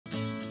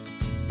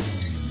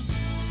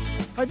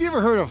Have you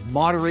ever heard of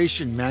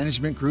moderation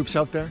management groups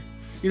out there?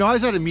 You know, I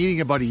was at a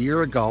meeting about a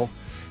year ago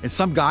and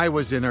some guy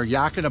was in there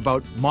yakking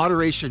about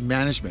moderation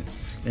management.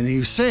 And he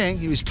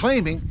was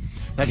claiming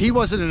that he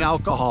wasn't an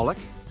alcoholic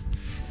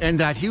and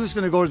that he was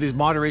going to go to these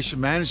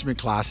moderation management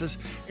classes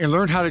and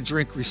learn how to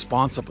drink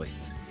responsibly.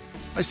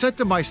 I said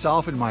to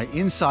myself in my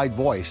inside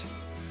voice,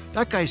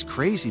 that guy's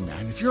crazy,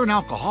 man. If you're an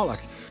alcoholic,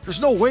 there's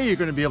no way you're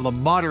going to be able to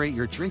moderate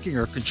your drinking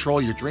or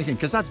control your drinking,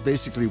 because that's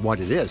basically what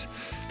it is.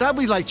 That'd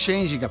be like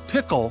changing a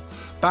pickle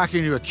back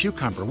into a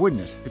cucumber,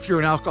 wouldn't it? If you're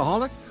an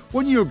alcoholic,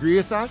 wouldn't you agree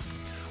with that?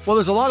 Well,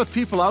 there's a lot of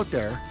people out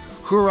there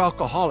who are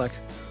alcoholic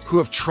who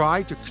have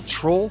tried to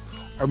control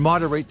or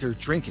moderate their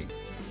drinking.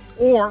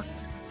 Or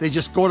they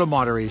just go to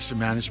moderation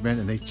management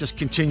and they just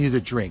continue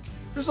to drink.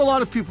 There's a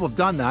lot of people who have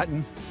done that,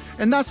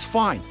 and that's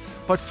fine.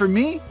 But for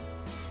me,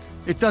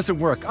 it doesn't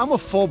work. I'm a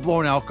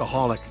full-blown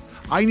alcoholic.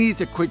 I need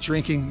to quit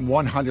drinking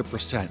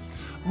 100%.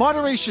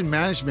 Moderation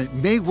management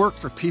may work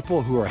for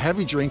people who are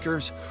heavy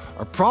drinkers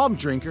or problem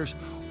drinkers,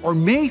 or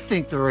may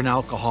think they're an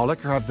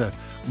alcoholic or have the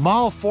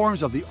mild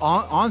forms of the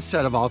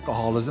onset of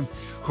alcoholism,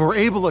 who are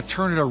able to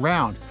turn it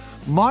around.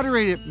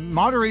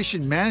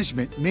 Moderation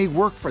management may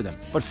work for them.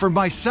 But for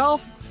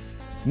myself,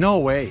 no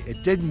way,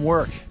 it didn't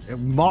work.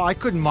 I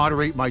couldn't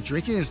moderate my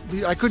drinking.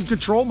 I couldn't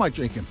control my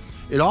drinking.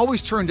 It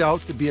always turned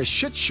out to be a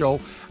shit show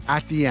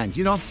at the end.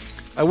 You know,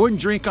 I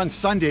wouldn't drink on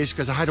Sundays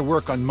because I had to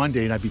work on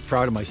Monday, and I'd be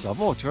proud of myself.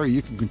 Oh, Terry,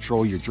 you can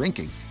control your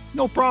drinking.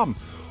 No problem.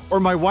 Or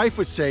my wife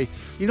would say,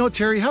 you know,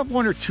 Terry, have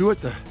one or two at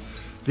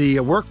the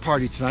work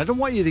party tonight. I don't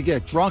want you to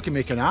get drunk and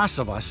make an ass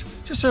of us.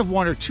 Just have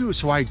one or two.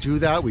 So I'd do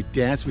that. We'd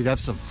dance. We'd have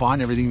some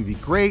fun. Everything would be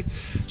great.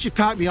 She'd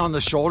pat me on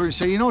the shoulder and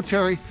say, you know,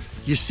 Terry,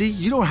 you see,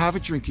 you don't have a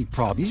drinking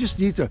problem. You just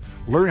need to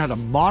learn how to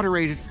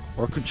moderate it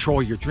or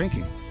control your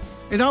drinking.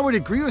 And I would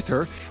agree with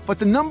her, but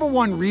the number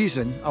one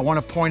reason I want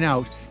to point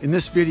out in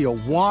this video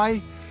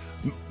why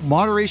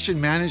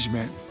moderation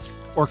management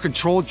or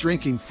controlled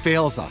drinking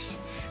fails us.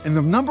 And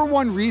the number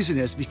one reason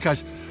is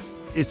because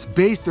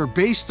they're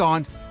based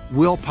on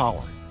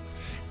willpower.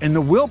 And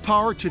the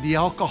willpower to the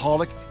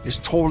alcoholic is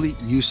totally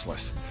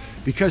useless,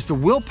 because the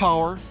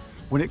willpower,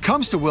 when it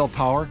comes to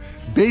willpower,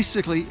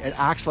 basically it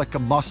acts like a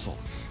muscle.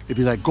 It'd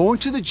be like going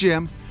to the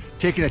gym,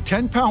 taking a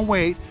 10-pound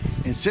weight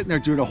and sitting there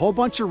doing a whole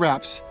bunch of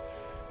reps,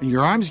 and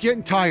your arm's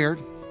getting tired,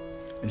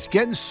 and it's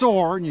getting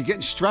sore, and you're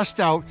getting stressed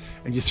out,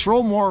 and you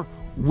throw more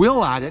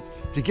will at it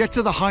to get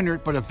to the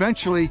 100, but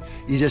eventually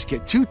you just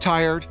get too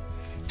tired,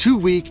 too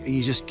weak, and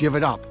you just give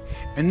it up.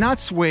 And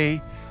that's the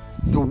way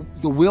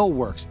the will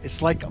works.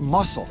 It's like a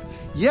muscle.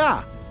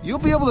 Yeah, you'll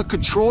be able to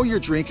control your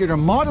drinking or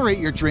moderate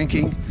your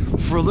drinking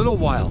for a little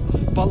while,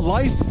 but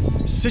life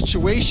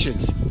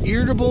situations,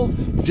 irritable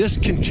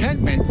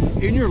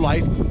discontentment in your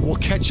life will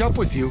catch up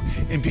with you,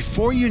 and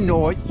before you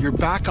know it, you're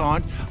back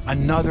on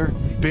another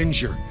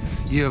binger.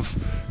 You've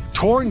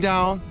torn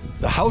down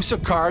the house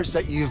of cards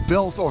that you've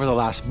built over the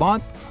last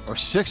month or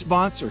 6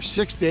 months or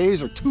 6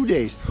 days or 2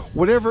 days,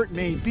 whatever it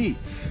may be.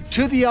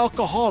 To the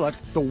alcoholic,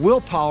 the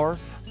willpower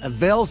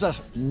avails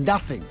us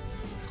nothing.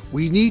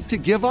 We need to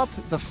give up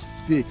the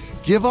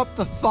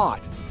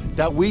thought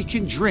that we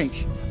can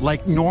drink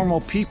like normal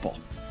people.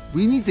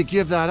 We need to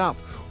give that up.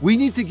 We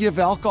need to give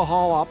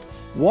alcohol up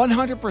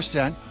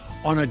 100%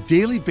 on a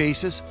daily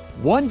basis,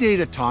 one day at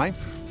a time,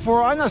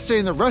 for, I'm not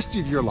saying the rest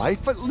of your life,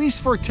 but at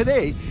least for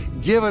today,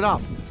 give it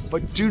up.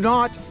 But do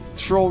not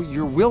throw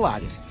your will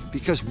at it,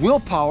 because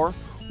willpower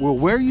will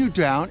wear you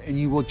down and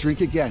you will drink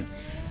again.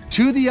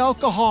 To the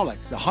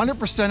alcoholic, the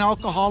 100%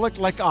 alcoholic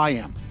like I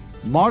am,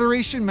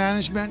 moderation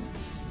management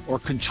or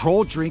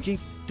controlled drinking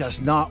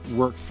does not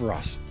work for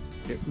us.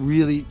 It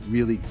really,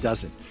 really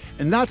doesn't.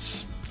 And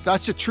that's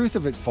the truth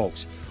of it,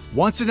 folks.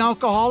 Once an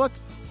alcoholic,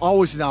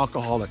 always an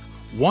alcoholic.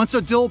 Once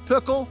a dill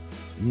pickle,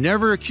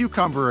 never a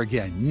cucumber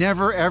again.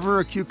 Never, ever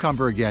a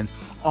cucumber again.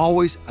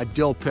 Always a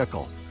dill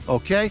pickle.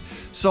 Okay?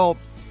 So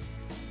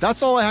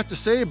that's all I have to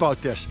say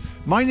about this.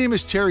 My name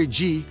is Terry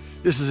G.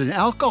 This is an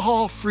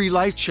alcohol-free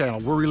life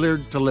channel where we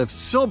learn to live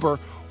sober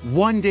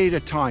one day at a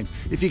time.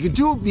 If you can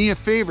do me a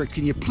favor,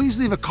 can you please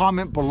leave a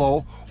comment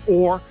below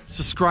or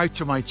subscribe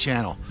to my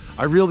channel?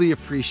 I really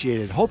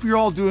appreciate it. Hope you're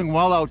all doing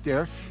well out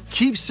there.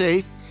 Keep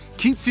safe,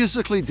 keep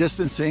physically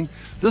distancing.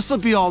 This will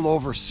be all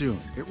over soon.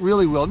 It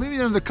really will. Maybe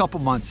in a couple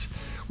months,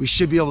 we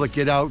should be able to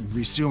get out and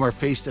resume our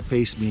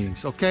face-to-face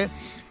meetings, okay?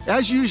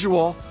 As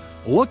usual,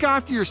 look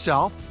after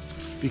yourself,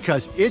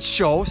 because it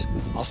shows.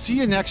 I'll see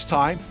you next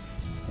time,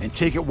 and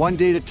take it one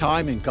day at a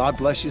time, and God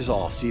bless you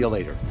all. See you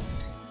later.